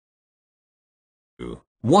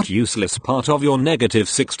What useless part of your negative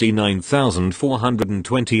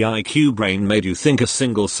 69,420 IQ brain made you think a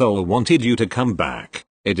single soul wanted you to come back?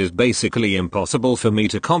 It is basically impossible for me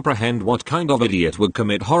to comprehend what kind of idiot would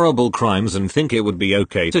commit horrible crimes and think it would be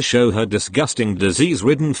okay to show her disgusting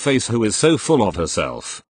disease-ridden face, who is so full of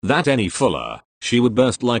herself that any fuller, she would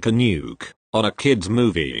burst like a nuke on a kid's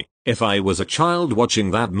movie. If I was a child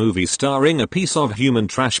watching that movie starring a piece of human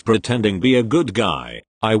trash pretending be a good guy,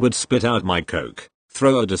 I would spit out my Coke,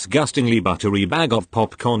 throw a disgustingly buttery bag of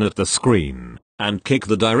popcorn at the screen, and kick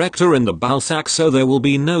the director in the ballsack so there will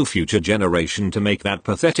be no future generation to make that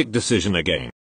pathetic decision again.